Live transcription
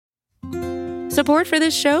Support for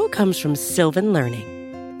this show comes from Sylvan Learning.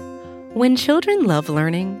 When children love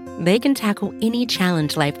learning, they can tackle any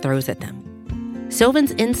challenge life throws at them.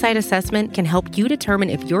 Sylvan's Insight Assessment can help you determine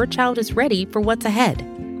if your child is ready for what's ahead.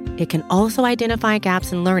 It can also identify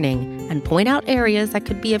gaps in learning and point out areas that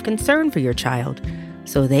could be of concern for your child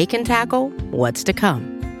so they can tackle what's to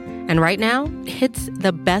come. And right now, it's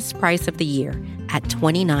the best price of the year at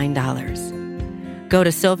 $29. Go to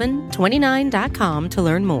sylvan29.com to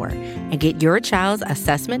learn more and get your child's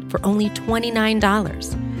assessment for only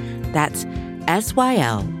 $29. That's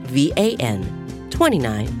SYLVAN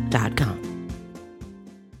 29.com.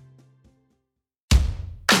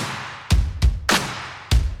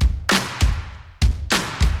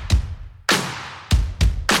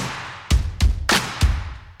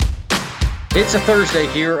 It's a Thursday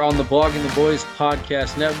here on the Blogging the Boys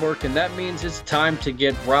podcast network, and that means it's time to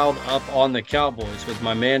get riled up on the Cowboys with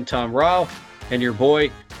my man Tom Ryle and your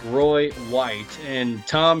boy Roy White. And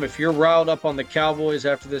Tom, if you're riled up on the Cowboys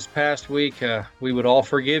after this past week, we would all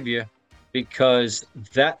forgive you, because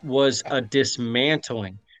that was a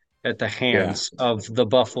dismantling at the hands of the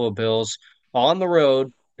Buffalo Bills on the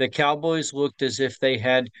road. The Cowboys looked as if they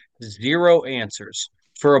had zero answers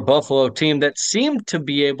for a Buffalo team that seemed to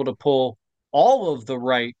be able to pull all of the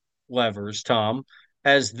right levers, Tom,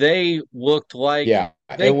 as they looked like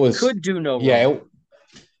could do no wrong.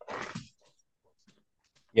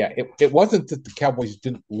 It wasn't that the Cowboys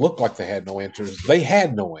didn't look like they had no answers. They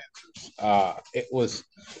had no answers. It was,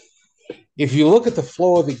 if you look at the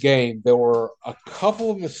flow of the game, there were a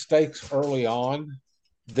couple of mistakes early on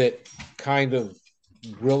that kind of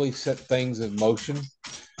really set things in motion.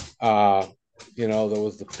 There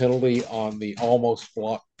was the penalty on the almost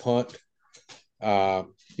blocked punt.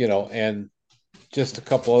 And just a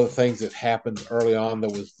couple other things that happened early on. There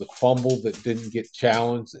was the fumble that didn't get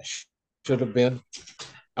challenged that should have been.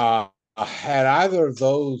 Had either of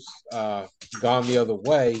those gone the other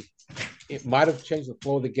way, it might have changed the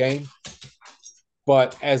flow of the game.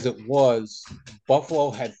 But as it was, Buffalo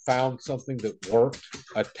had found something that worked,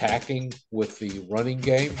 attacking with the running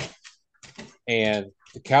game. And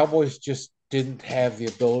the Cowboys just didn't have the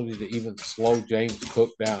ability to even slow James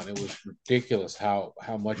Cook down. It was ridiculous how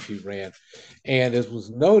much he ran. And as was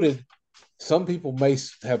noted, some people may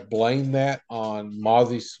have blamed that on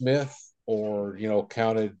Mozzie Smith or,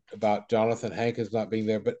 counted about Jonathan Hankins not being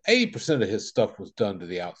there, but 80% of his stuff was done to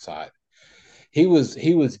the outside. He was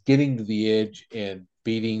getting to the edge and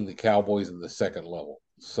beating the Cowboys in the second level.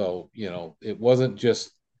 So, it wasn't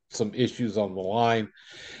just some issues on the line.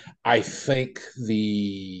 I think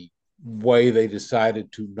the way they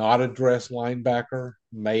decided to not address linebacker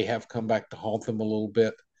may have come back to haunt them a little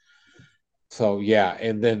bit. So,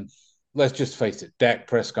 and then let's just face it, Dak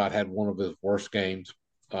Prescott had one of his worst games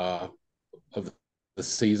of the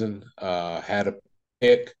season, had a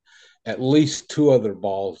pick, at least two other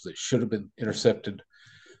balls that should have been intercepted.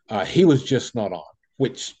 He was just not on,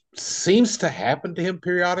 which seems to happen to him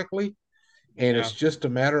periodically, and it's just a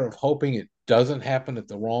matter of hoping it doesn't happen at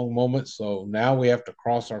the wrong moment. So now we have to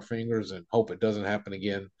cross our fingers and hope it doesn't happen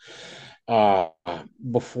again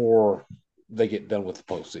before they get done with the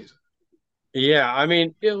postseason. Yeah, I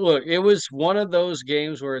mean, it was one of those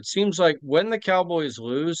games where it seems like when the Cowboys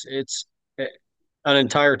lose, it's an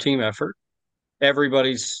entire team effort.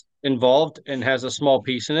 Everybody's involved and has a small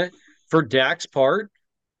piece in it. For Dak's part,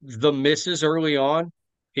 the misses early on,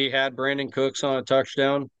 he had Brandon Cooks on a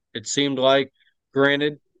touchdown. It seemed like,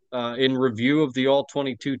 granted, in review of the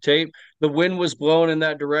all-22 tape, the wind was blowing in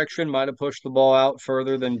that direction, might have pushed the ball out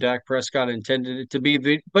further than Dak Prescott intended it to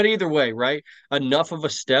be. But either way, right, enough of a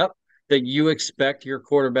step that you expect your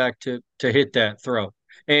quarterback to hit that throw.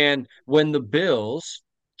 And when the Bills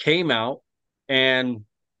came out and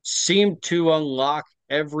seemed to unlock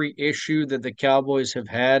every issue that the Cowboys have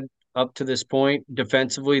had up to this point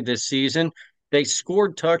defensively this season, they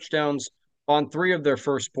scored touchdowns on three of their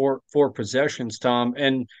first four possessions, Tom.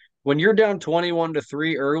 And when you're down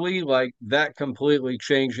 21-3 early, like, that completely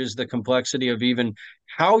changes the complexity of even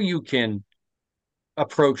how you can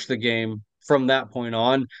approach the game from that point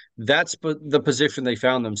on. That's the position they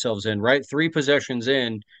found themselves in, right? Three possessions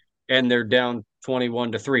in, and they're down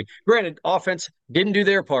 21-3. Granted, offense didn't do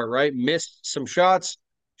their part, right? Missed some shots,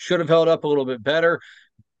 should have held up a little bit better.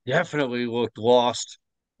 Definitely looked lost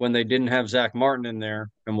when they didn't have Zach Martin in there,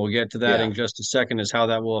 and we'll get to that in just a second, as how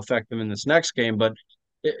that will affect them in this next game. But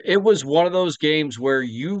it was one of those games where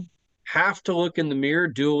you have to look in the mirror,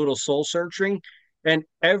 do a little soul searching, and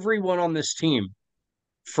everyone on this team,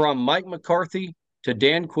 from Mike McCarthy to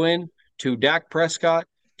Dan Quinn to Dak Prescott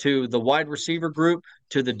to the wide receiver group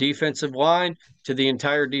to the defensive line, to the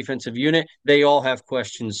entire defensive unit. They all have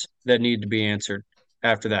questions that need to be answered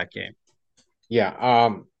after that game.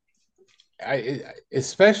 Yeah.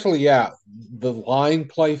 Especially, the line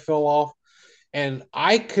play fell off. And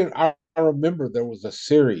I remember there was a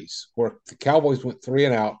series where the Cowboys went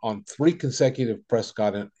 3-and-out on 3 consecutive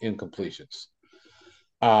Prescott incompletions.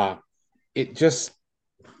 It just,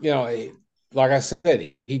 like I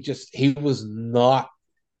said, he was not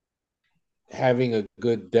having a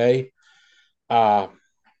good day.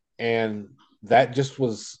 And that just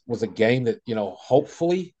was a game that,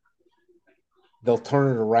 hopefully they'll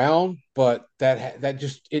turn it around, but it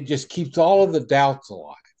just keeps all of the doubts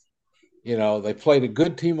alive. They played a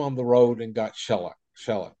good team on the road and got shellacked.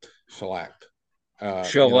 Shellacked. Oof.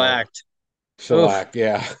 Shellacked.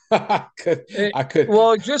 Yeah, It, I could.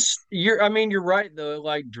 well, just you're right though. It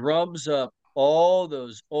like drums up all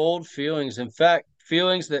those old feelings. In fact,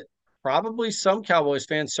 feelings that probably some Cowboys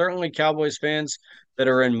fans, certainly Cowboys fans that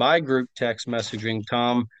are in my group text messaging,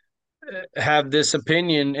 Tom, have this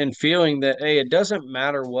opinion and feeling that hey, it doesn't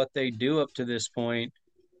matter what they do up to this point,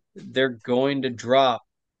 they're going to drop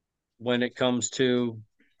when it comes to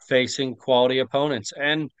facing quality opponents.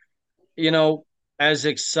 And you know, as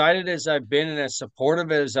excited as I've been and as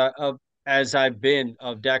supportive as I've been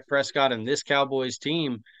of Dak Prescott and this Cowboys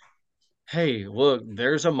team, hey, look,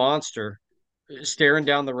 there's a monster staring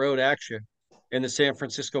down the road at you in the San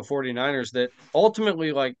Francisco 49ers that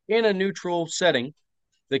ultimately, like in a neutral setting,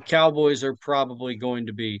 the Cowboys are probably going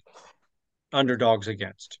to be underdogs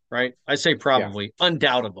against, right? I say Yeah, probably,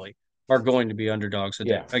 undoubtedly are going to be underdogs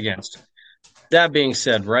yeah, against. That being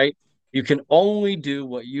said, right, you can only do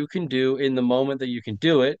what you can do in the moment that you can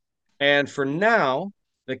do it. And for now,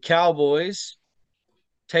 the Cowboys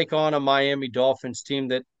take on a Miami Dolphins team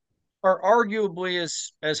that are arguably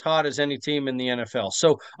as hot as any team in the NFL.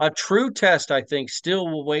 So a true test, I think, still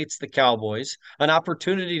awaits the Cowboys, an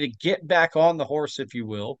opportunity to get back on the horse, if you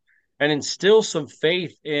will, and instill some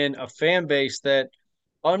faith in a fan base that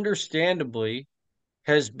understandably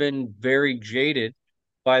has been very jaded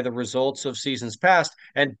by the results of seasons past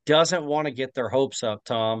and doesn't want to get their hopes up,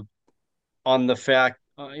 Tom, on the fact,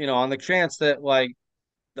 on the chance that like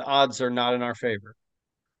the odds are not in our favor.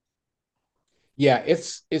 yeah.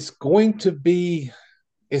 It's going to be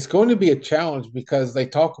a challenge because they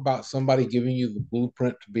talk about somebody giving you the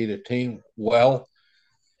blueprint to beat a team. Well,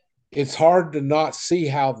 it's hard to not see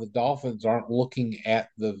how the Dolphins aren't looking at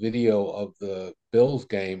the video of the Bills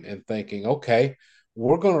game and thinking, okay,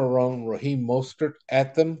 we're going to run Raheem Mostert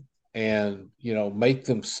at them and make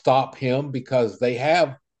them stop him because they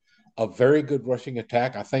have a very good rushing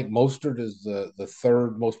attack. I think Mostert is the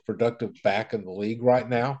third most productive back in the league right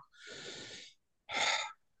now.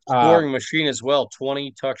 Uh, Scoring machine as well,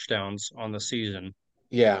 20 touchdowns on the season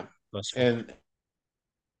yeah, thus far. and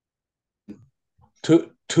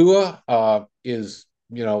Tua is,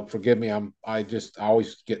 forgive me, I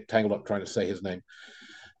always get tangled up trying to say his name.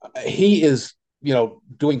 He is,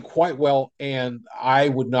 doing quite well, and I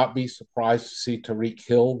would not be surprised to see Tyreek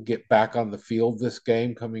Hill get back on the field this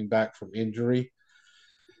game, coming back from injury.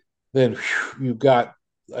 Then you've got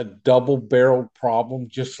a double-barreled problem,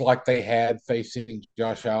 just like they had facing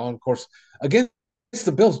Josh Allen. Of course, against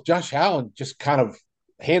the Bills, Josh Allen just kind of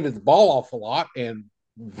handed the ball off a lot and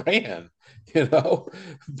ran,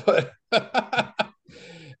 but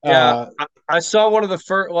Yeah, uh, I saw one of the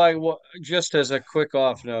first, like, just as a quick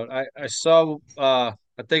off note, I saw, I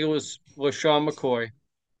think it was Sean McCoy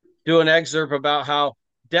do an excerpt about how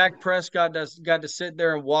Dak Prescott got to sit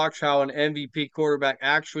there and watch how an MVP quarterback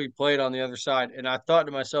actually played on the other side. And I thought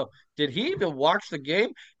to myself, did he even watch the game?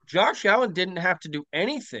 Josh Allen didn't have to do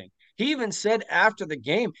anything. He even said after the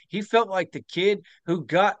game, he felt like the kid who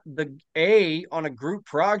got the A on a group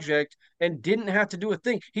project and didn't have to do a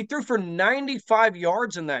thing. He threw for 95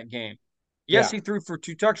 yards in that game. Yes, yeah, he threw for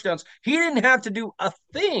 2 touchdowns. He didn't have to do a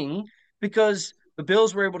thing because the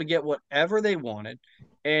Bills were able to get whatever they wanted.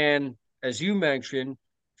 And as you mentioned,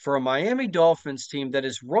 for a Miami Dolphins team that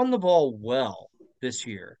has run the ball well this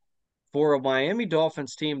year, for a Miami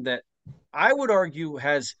Dolphins team that I would argue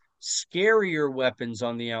has scarier weapons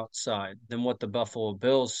on the outside than what the Buffalo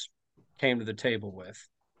Bills came to the table with,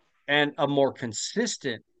 and a more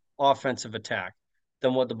consistent offensive attack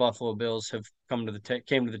than what the Buffalo Bills have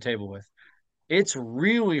came to the table with. It's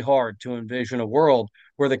really hard to envision a world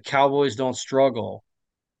where the Cowboys don't struggle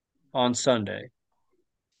on Sunday.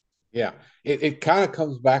 yeah. It kind of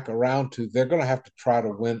comes back around to they're going to have to try to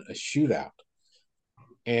win a shootout.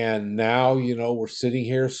 And now, we're sitting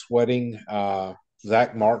here sweating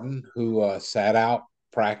Zach Martin, who sat out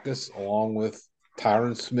practice along with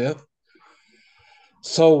Tyron Smith.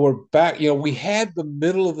 So we're back. We had the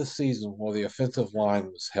middle of the season where the offensive line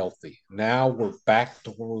was healthy. Now we're back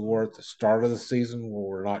to where we were at the start of the season, where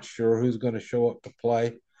we're not sure who's going to show up to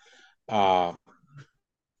play. Uh,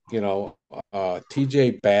 you know,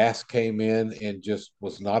 TJ Bass came in and just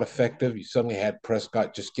was not effective. You suddenly had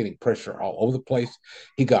Prescott just getting pressure all over the place.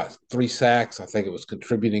 He got 3 sacks. I think it was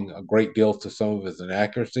contributing a great deal to some of his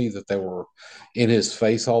inaccuracy that they were in his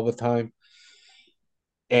face all the time.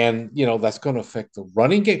 And that's going to affect the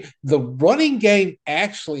running game. The running game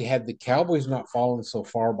actually, had the Cowboys not fallen so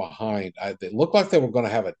far behind, it looked like they were going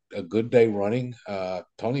to have a good day running.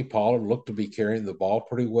 Tony Pollard looked to be carrying the ball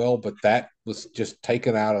pretty well, but that was just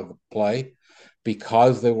taken out of the play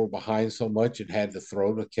because they were behind so much and had to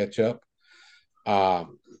throw to catch up.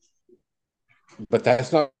 Um, but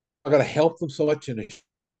that's not going to help them so much in a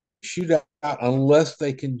shootout unless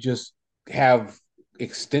they can just have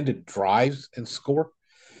extended drives and score.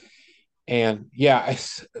 And yeah,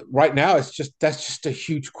 right now that's just a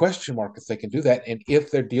huge question mark if they can do that. And if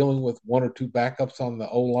they're dealing with one or two backups on the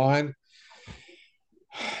O line,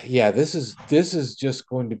 yeah, this is just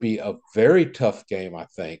going to be a very tough game, I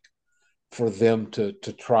think, for them to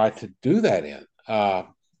try to do that in.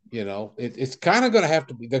 It's kind of going to have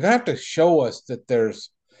to be. They're going to have to show us that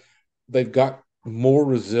they've got more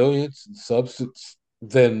resilience and substance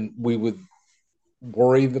than we would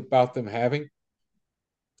worry about them having.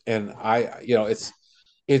 And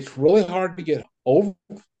it's really hard to get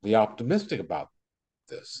overly optimistic about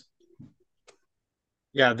this.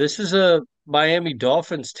 Yeah, this is a Miami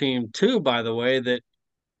Dolphins team too, by the way, that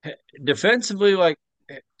defensively, like,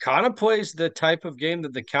 kind of plays the type of game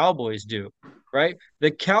that the Cowboys do, right? The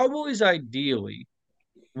Cowboys ideally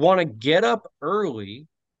want to get up early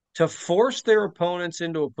to force their opponents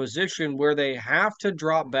into a position where they have to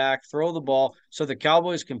drop back, throw the ball, so the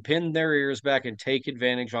Cowboys can pin their ears back and take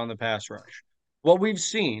advantage on the pass rush. What we've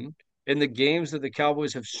seen in the games that the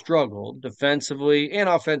Cowboys have struggled defensively and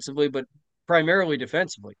offensively, but primarily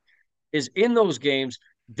defensively, is in those games,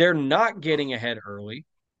 they're not getting ahead early.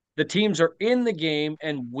 The teams are in the game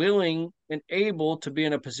and willing and able to be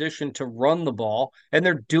in a position to run the ball, and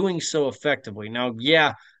they're doing so effectively. Now,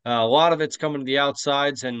 yeah, a lot of it's coming to the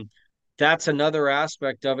outsides, and that's another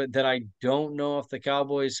aspect of it that I don't know if the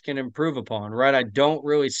Cowboys can improve upon, right? I don't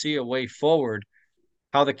really see a way forward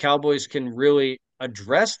how the Cowboys can really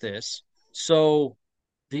address this. So,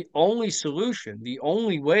 the only solution, the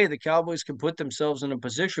only way the Cowboys can put themselves in a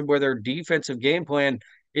position where their defensive game plan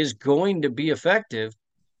is going to be effective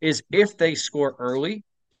is if they score early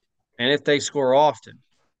and if they score often.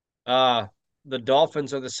 Uh, the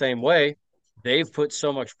Dolphins are the same way. They've put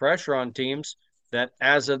so much pressure on teams that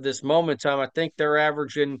as of this moment in time, I think they're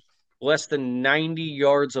averaging less than 90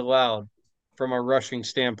 yards allowed from a rushing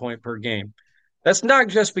standpoint per game. That's not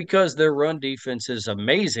just because their run defense is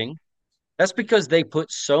amazing. That's because they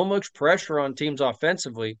put so much pressure on teams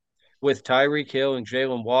offensively with Tyreek Hill and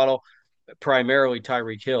Jalen Waddle, primarily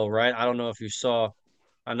Tyreek Hill, right? I don't know if you saw,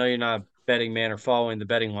 I know you're not a betting man or following the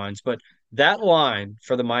betting lines, but that line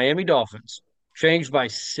for the Miami Dolphins changed by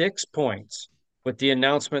 6 points with the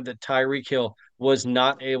announcement that Tyreek Hill was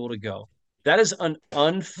not able to go. That is an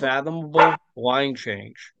unfathomable line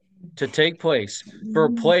change to take place for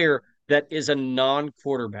a player that is a non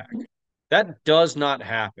quarterback. That does not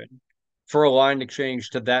happen for a line to change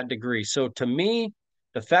to that degree. So to me,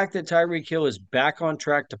 the fact that Tyreek Hill is back on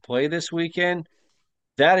track to play this weekend,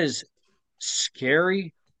 that is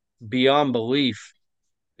scary beyond belief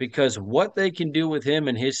because what they can do with him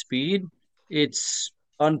and his speed, it's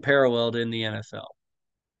unparalleled in the NFL.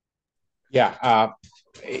 Yeah,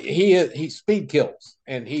 he speed kills,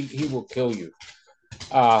 and he will kill you.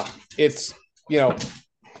 It's you know,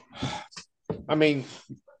 I mean,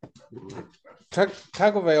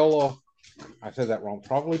 Tagovailoa. I said that wrong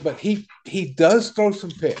probably, but he does throw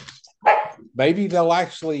some picks. Maybe they'll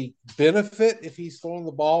actually benefit if he's throwing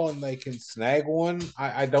the ball and they can snag one.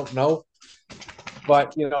 I don't know,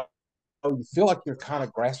 but you feel like you're kind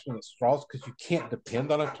of grasping at straws because you can't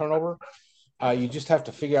depend on a turnover. You just have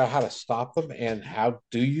to figure out how to stop them. And how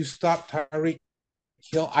do you stop Tyreek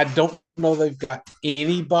Hill? I don't know they've got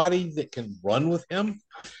anybody that can run with him.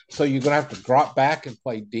 So you're going to have to drop back and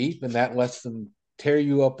play deep, and that lets them tear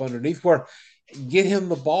you up underneath. Where get him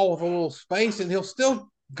the ball with a little space, and he'll still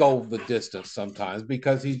go the distance sometimes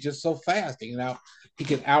because he's just so fast. He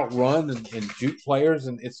can outrun and juke players,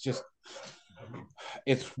 and it's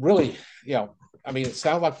really, I mean, it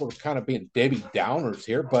sounds like we're kind of being Debbie Downers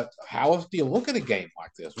here, but how else do you look at a game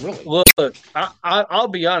like this, really? Look, I'll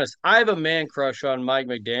be honest. I have a man crush on Mike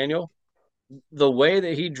McDaniel. The way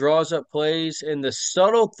that he draws up plays and the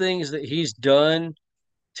subtle things that he's done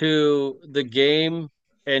to the game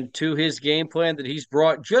and to his game plan that he's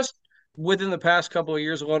brought just within the past couple of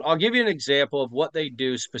years alone. I'll give you an example of what they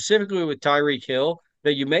do specifically with Tyreek Hill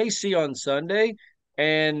that you may see on Sunday,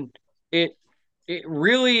 and it it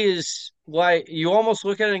really is like you almost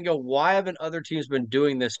look at it and go, why haven't other teams been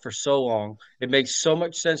doing this for so long? It makes so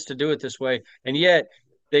much sense to do it this way, and yet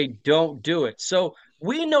they don't do it. So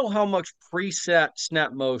we know how much preset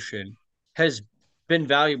snap motion has been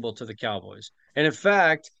valuable to the Cowboys. And in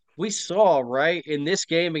fact, we saw right in this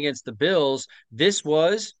game against the Bills, this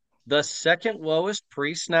was the second lowest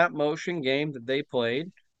pre snap motion game that they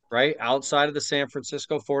played, right? Outside of the San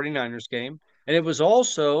Francisco 49ers game. And it was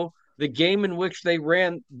also the game in which they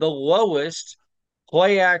ran the lowest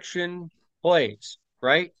play action plays,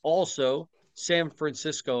 right? Also, San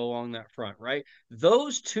Francisco along that front, right?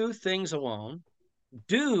 Those two things alone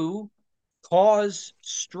do cause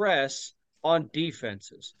stress on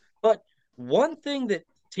defenses. But one thing that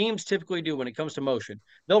teams typically do when it comes to motion,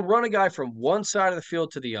 they'll run a guy from one side of the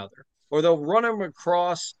field to the other, or they'll run him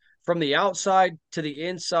across from the outside to the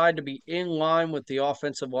inside to be in line with the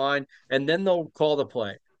offensive line, and then they'll call the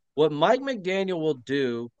play. What Mike McDaniel will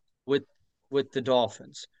do with the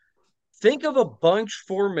Dolphins, think of a bunch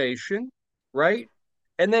formation, right?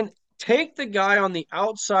 And then take the guy on the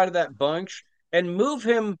outside of that bunch and move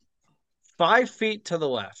him 5 feet to the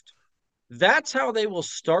left. That's how they will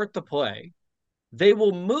start the play. They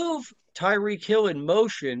will move Tyreek Hill in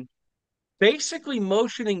motion, basically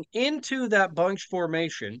motioning into that bunch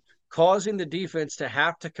formation, causing the defense to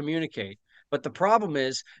have to communicate. But the problem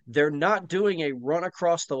is they're not doing a run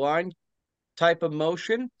across the line type of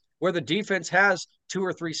motion where the defense has 2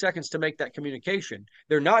 or 3 seconds to make that communication.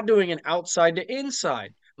 They're not doing an outside to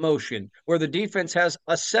inside motion where the defense has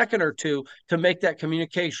a second or two to make that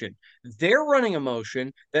communication. They're running a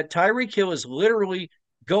motion that Tyreek Hill is literally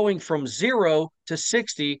going from 0 to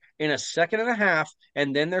 60 in a second and a half,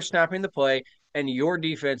 and then they're snapping the play, and your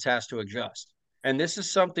defense has to adjust. And this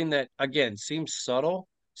is something that, again, seems subtle,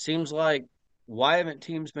 seems like why haven't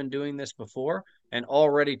teams been doing this before? And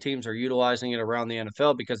already teams are utilizing it around the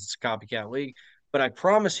NFL because it's a copycat league. But I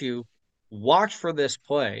promise you, watch for this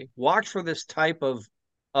play, watch for this type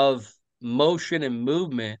of motion and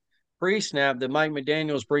movement pre-snap that Mike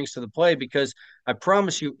McDaniels brings to the play because I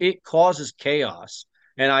promise you it causes chaos.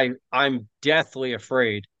 And I'm deathly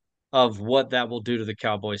afraid of what that will do to the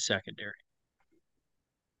Cowboys secondary.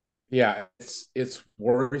 Yeah, it's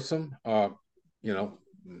worrisome. You know,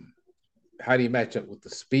 how do you match up with the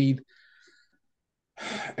speed?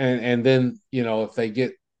 And then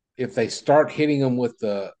if they start hitting them with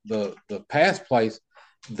the pass plays,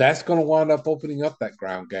 that's going to wind up opening up that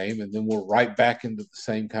ground game, and then we're right back into the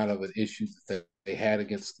same kind of an issue that they had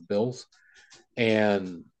against the Bills.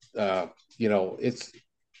 And it's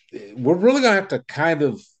we're really going to have to kind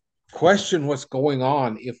of question what's going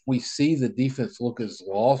on if we see the defense look as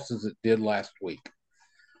lost as it did last week.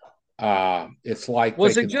 It's like they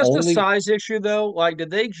Was it can just a only size issue though? Like, did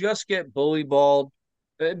they just get bully balled?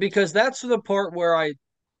 Because that's the part where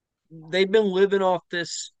they've been living off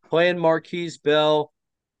this playing Marquise Bell,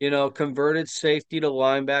 converted safety to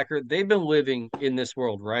linebacker. They've been living in this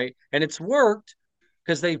world, right? And it's worked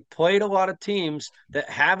because they've played a lot of teams that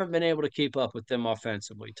haven't been able to keep up with them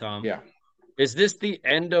offensively, Tom. yeah. Is this the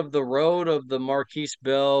end of the road of the Marquise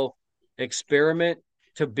Bell experiment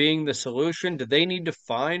to being the solution? Do they need to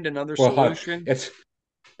find another Well, solution it's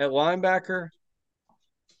at linebacker?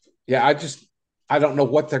 yeah. I don't know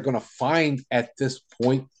what they're going to find at this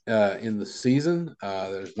point in the season.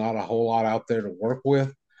 There's not a whole lot out there to work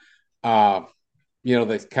with. Uh,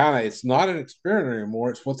 they kind of it's not an experiment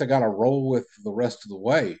anymore. It's what they got to roll with the rest of the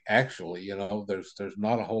way. Actually, there's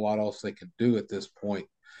not a whole lot else they can do at this point.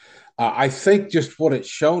 I think just what it's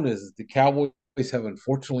shown is that the Cowboys have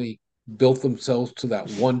unfortunately built themselves to that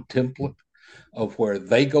one template of where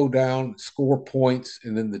they go down, score points,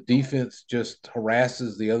 and then the defense just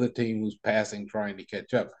harasses the other team who's passing, trying to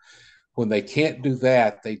catch up. When they can't do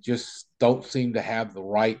that, they just don't seem to have the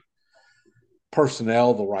right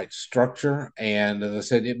personnel, the right structure. And as I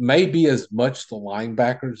said, it may be as much the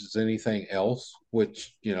linebackers as anything else,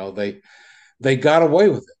 which, they got away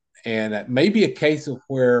with it. And it may be a case of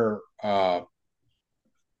where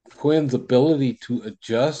Quinn's ability to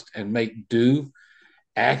adjust and make do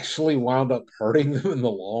actually wound up hurting them in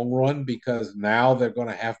the long run because now they're going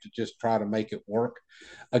to have to just try to make it work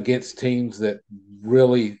against teams that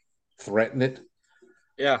really threaten it.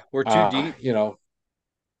 Yeah, we're too deep.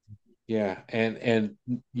 Yeah, and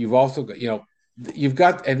you've also got you've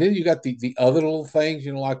got and then you got the other little things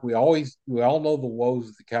like we all know the woes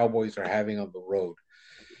that the Cowboys are having on the road.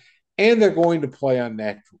 and they're going to play on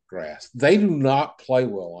natural grass. They do not play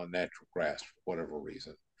well on natural grass for whatever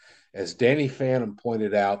reason. As Danny Phantom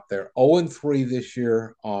pointed out, they're 0-3 this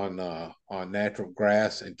year on natural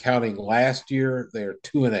grass, and counting last year, they're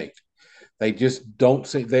 2-8. They just don't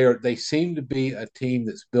see they seem to be a team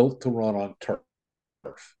that's built to run on turf.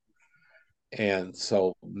 And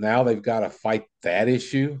so now they've got to fight that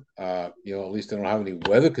issue. At least they don't have any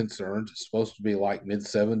weather concerns. It's supposed to be like mid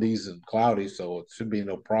 70s and cloudy, so it should be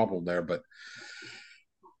no problem there. But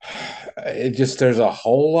there's a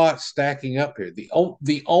whole lot stacking up here. The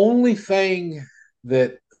only thing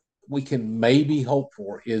that we can maybe hope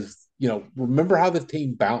for is, remember how the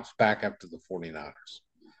team bounced back after the 49ers.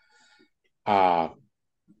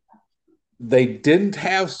 They didn't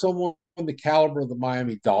have someone the caliber of the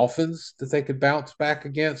Miami Dolphins that they could bounce back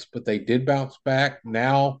against, but they did bounce back.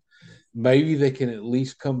 Now, maybe they can at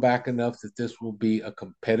least come back enough that this will be a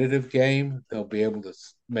competitive game. They'll be able to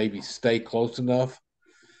maybe stay close enough.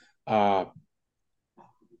 And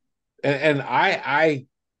I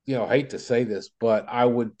hate to say this, but I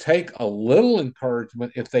would take a little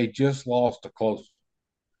encouragement if they just lost a close.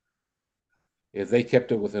 If they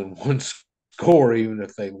kept it within one score, even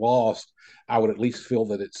if they lost, I would at least feel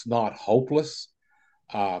that it's not hopeless.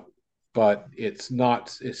 But it's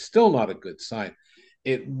not. It's still not a good sign.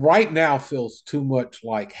 It right now feels too much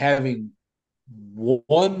like having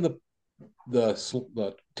won the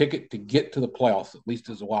ticket to get to the playoffs, at least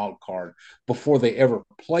as a wild card, before they ever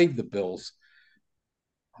played the Bills.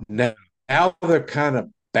 Now they're kind of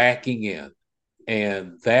backing in,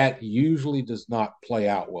 and that usually does not play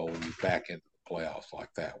out well when you back into the playoffs like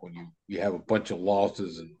that. When you have a bunch of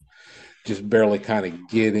losses and just barely kind of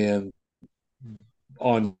get in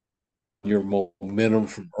on your momentum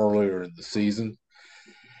from earlier in the season.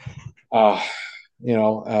 And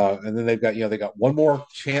then they got one more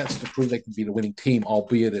chance to prove they can be the winning team,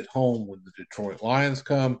 albeit at home when the Detroit Lions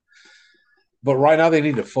come. But right now they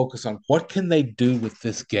need to focus on what can they do with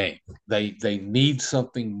this game. They need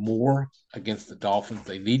something more against the Dolphins.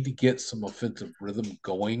 They need to get some offensive rhythm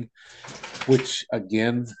going, which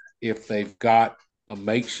again, if they've got a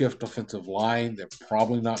makeshift offensive line, they're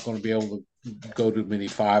probably not going to be able to go to many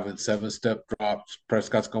 5 and 7 step drops.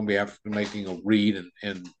 Prescott's going to be after making a read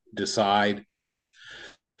and decide.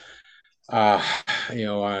 Get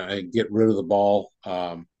rid of the ball,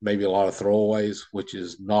 maybe a lot of throwaways, which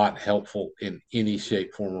is not helpful in any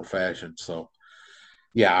shape, form, or fashion. So,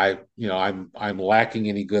 yeah, I'm lacking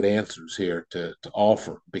any good answers here to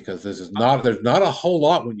offer because there's not a whole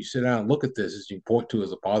lot when you sit down and look at this as you point to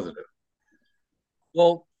as a positive.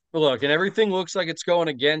 Well, look, and everything looks like it's going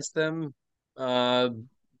against them. Uh,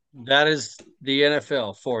 that is the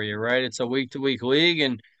NFL for you, right? It's a week to week league,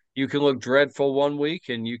 and you can look dreadful one week,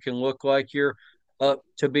 and you can look like you're up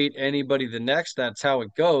to beat anybody the next. That's how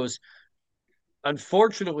it goes.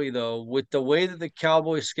 Unfortunately, though, with the way that the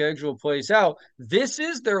Cowboys schedule plays out, this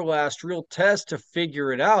is their last real test to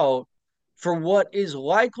figure it out for what is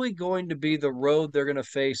likely going to be the road they're going to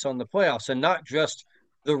face on the playoffs, and not just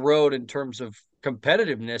the road in terms of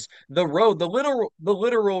competitiveness, the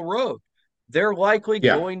literal road. They're likely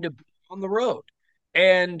Yeah, going to be on the road.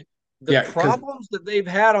 And the yeah, because problems that they've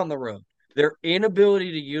had on the road, their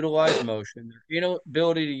inability to utilize motion, their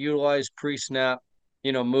inability to utilize pre-snap,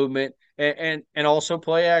 movement and also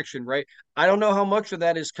play action, right? I don't know how much of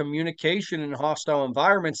that is communication in hostile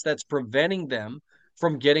environments that's preventing them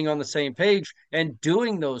from getting on the same page and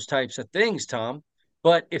doing those types of things, Tom.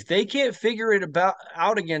 But if they can't figure it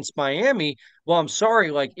out against Miami, well, I'm sorry.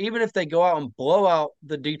 Like, even if they go out and blow out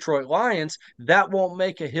the Detroit Lions, that won't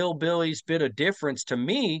make a hillbilly's bit of difference to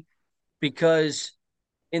me because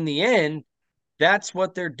in the end, that's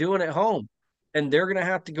what they're doing at home. And they're going to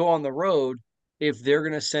have to go on the road if they're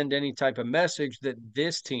going to send any type of message that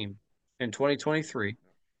this team in 2023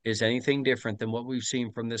 is anything different than what we've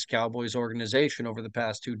seen from this Cowboys organization over the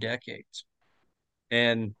past 2 decades.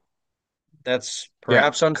 And that's yeah,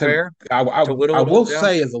 perhaps unfair to I whittle it all will down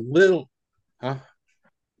say to. as a little, huh?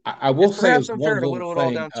 I will It's say perhaps as one unfair to little whittle it all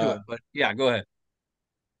thing. down to it, but yeah, go ahead.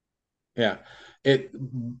 Yeah, it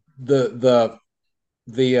the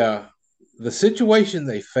the the situation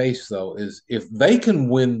they face though is if they can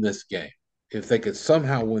win this game, if they could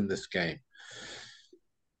somehow win this game,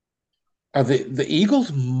 the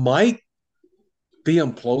Eagles might be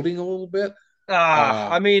imploding a little bit.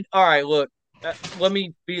 I mean, all right, look, let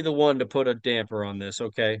me be the one to put a damper on this,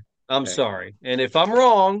 okay? I'm Okay. sorry. And if I'm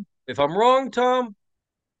wrong, Tom,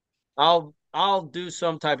 I'll do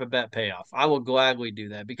some type of bet payoff. I will gladly do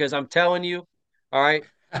that because I'm telling you, all right,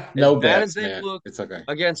 as No bad as bets, they've man. looked It's okay.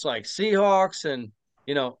 against like Seahawks and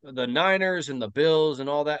the Niners and the Bills and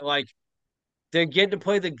all that, like They get to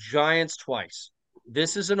play the Giants twice.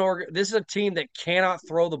 This is a team that cannot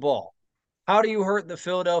throw the ball. How do you hurt the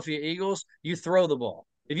Philadelphia Eagles? You throw the ball.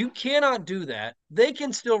 If you cannot do that, they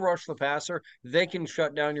can still rush the passer. They can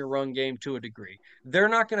shut down your run game to a degree. They're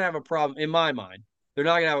not going to have a problem, in my mind. They're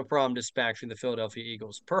not going to have a problem dispatching the Philadelphia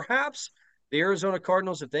Eagles. Perhaps the Arizona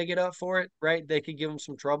Cardinals, if they get up for it, right, they could give them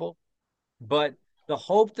some trouble. But the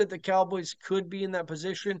hope that the Cowboys could be in that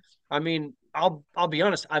position, I mean, I'll be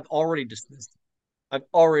honest, I've already dismissed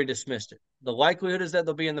it. The likelihood is that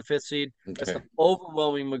they'll be in the fifth seed. That's the Okay.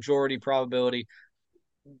 overwhelming majority probability.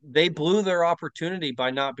 They blew their opportunity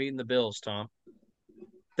by not beating the Bills, Tom.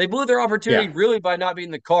 They blew their opportunity Yeah. really by not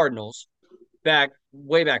beating the Cardinals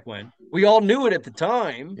way back when. We all knew it at the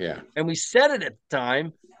time, Yeah. and we said it at the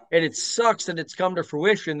time. And it sucks that it's come to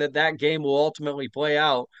fruition that that game will ultimately play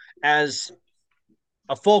out as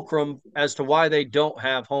a fulcrum as to why they don't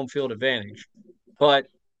have home field advantage. But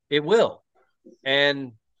it will.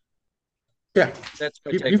 And Yeah. that's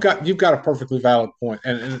my You, take you've on it. got you've got a perfectly valid point.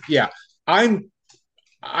 And yeah, I'm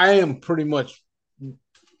I am pretty much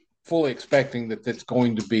fully expecting that that's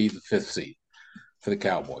going to be the fifth seed for the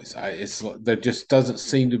Cowboys. There just doesn't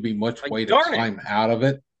seem to be much Like, way to darn it. climb out of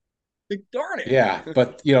it. Like, darn it. Yeah,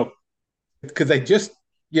 but because they just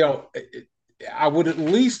you know, I would at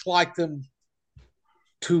least like them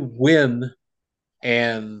to win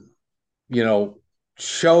and you know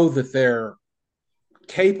show that they're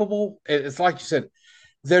capable. It's like you said,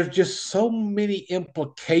 there's just so many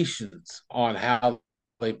implications on how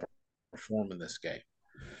they perform in this game.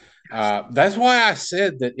 That's why I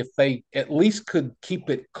said that if they at least could keep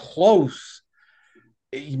it close,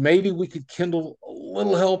 maybe we could kindle a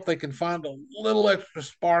little help. They can find a little extra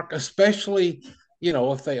spark, especially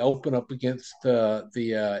if they open up against the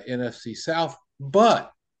NFC South.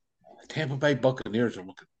 But the Tampa Bay Buccaneers are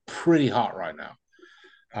looking pretty hot right now.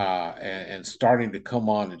 And starting to come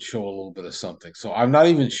on and show a little bit of something. So I'm not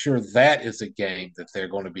even sure that is a game that they're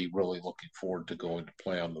going to be really looking forward to going to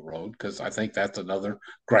play on the road because I think that's another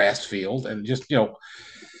grass field and just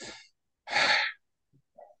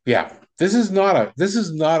yeah, this is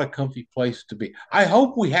not a comfy place to be. I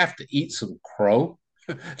hope we have to eat some crow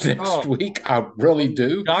next Oh, week. I really I'm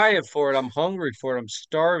do. dying for it. I'm hungry for it. I'm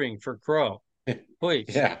starving for crow. Please.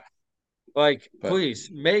 Yeah, Like, but please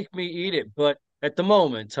make me eat it. But at the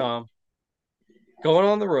moment, Tom, going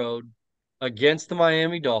on the road against the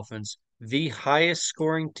Miami Dolphins, the highest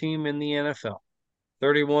scoring team in the NFL,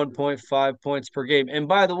 31.5 points per game. And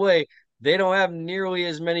by the way, they don't have nearly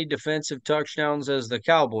as many defensive touchdowns as the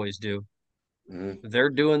Cowboys do. mhm, They're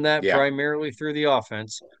doing that yeah, primarily through the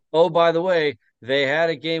offense. Oh, by the way, they had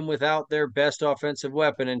a game without their best offensive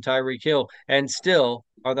weapon in Tyreek Hill and still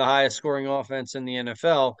are the highest scoring offense in the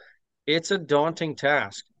NFL. It's a daunting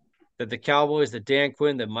task that the Cowboys, that Dan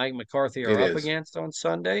Quinn, that Mike McCarthy it are up is. against on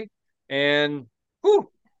Sunday. And whew,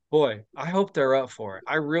 boy, I hope they're up for it.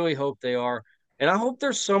 I really hope they are. And I hope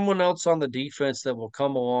there's someone else on the defense that will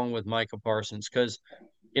come along with Micah Parsons because,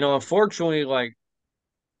 unfortunately, like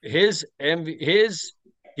his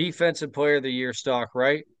defensive player of the year stock,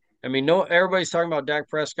 right? I mean, no, everybody's talking about Dak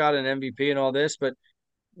Prescott and MVP and all this, but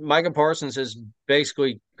Micah Parsons has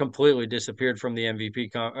basically completely disappeared from the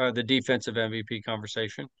the defensive MVP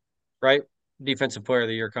conversation, right? Defensive player of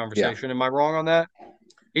the year Yeah. conversation. Am I wrong on that?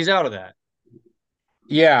 He's out of that.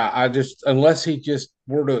 Yeah, I just unless he just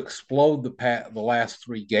were to explode the last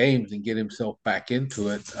three games and get himself back into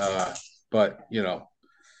it. But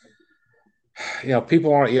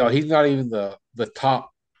people aren't. He's not even the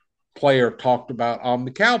top player talked about on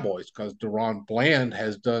the Cowboys because Deron Bland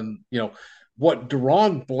has done. What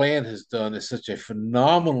Deron Bland has done is such a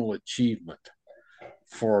phenomenal achievement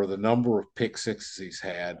for the number of pick sixes he's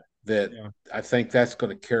had that Yeah. I think that's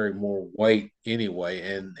going to carry more weight anyway,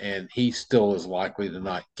 and he still is likely to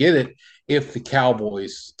not get it if the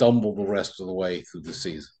Cowboys stumble the rest of the way through the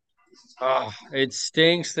season. Oh, it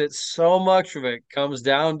stinks that so much of it comes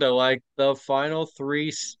down to like the final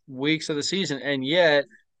weeks of the season, and yet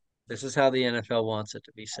this is how the NFL wants it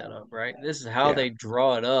to be set up, right? This is how Yeah, they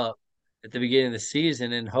draw it up at the beginning of the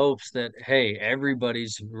season in hopes that, hey,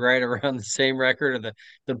 everybody's right around the same record or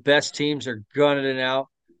the best teams are gunning it out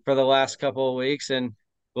for the last couple of weeks. And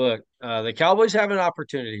look, the Cowboys have an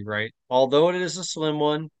opportunity, right? Although it is a slim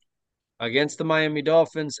one, against the Miami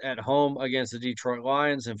Dolphins, at home against the Detroit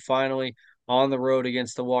Lions, and finally on the road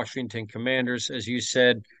against the Washington Commanders. As you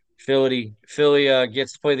said, Philly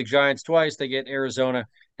gets to play the Giants twice. They get Arizona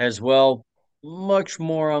as well. Much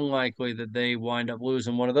more unlikely that they wind up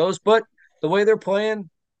losing one of those, but the way they're playing,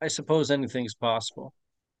 I suppose anything's possible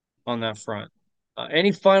on that front.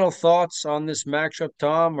 Any final thoughts on this matchup,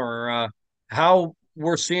 Tom, or how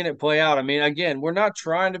we're seeing it play out. I mean, again, we're not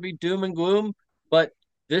trying to be doom and gloom, but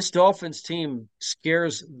this Dolphins team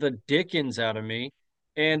scares the dickens out of me.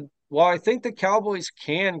 And while I think the Cowboys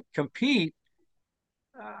can compete,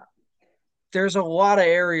 uh, there's a lot of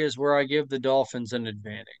areas where I give the Dolphins an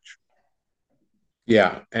advantage.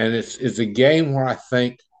 Yeah, and it's a game where I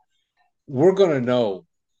think we're going to know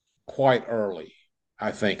quite early.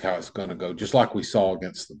 I think how it's going to go, just like we saw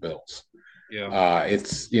against the Bills. Yeah.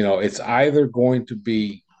 It's either going to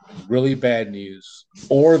be really bad news,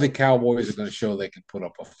 or the Cowboys are going to show they can put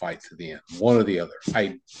up a fight to the end. One or the other.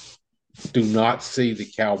 I do not see the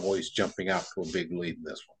Cowboys jumping out to a big lead in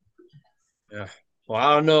this Yeah. Well,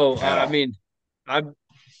 I don't know. one at I all. mean, I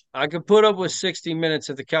I could put up with 60 minutes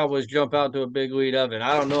if the Cowboys jump out to a big lead of it.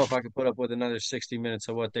 I don't know if I could put up with another 60 minutes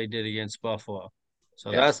of what they did against Buffalo.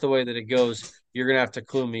 So Yeah, that's the way that it goes. You're gonna have to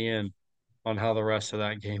clue me in on how the rest of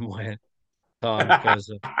that game went, Tom,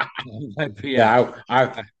 because yeah.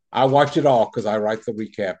 yeah. I watch it all because I write the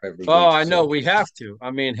recap every Oh, week. I know So we have to.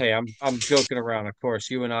 I mean, hey, I'm joking around, of course.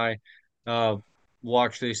 You and I uh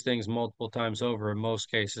watch these things multiple times over in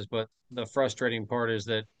most cases, but the frustrating part is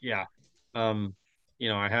that um,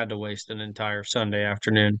 I had to waste an entire Sunday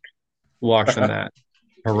afternoon watching that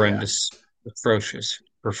yeah. horrendous, atrocious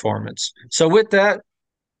performance. So with that,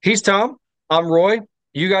 he's Tom. I'm Roy.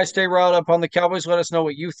 You guys stay riled up on the Cowboys. Let us know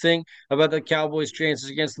what you think about the Cowboys' chances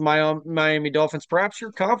against the Miami Dolphins. Perhaps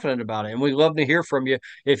you're confident about it, and we'd love to hear from you.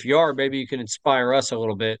 If you are, maybe you can inspire us a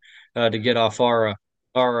little bit to get off our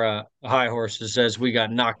high horses as we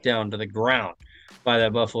got knocked down to the ground by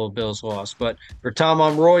that Buffalo Bills loss. But for Tom,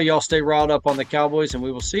 I'm Roy. Y'all stay riled up on the Cowboys, and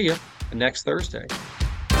we will see you next Thursday.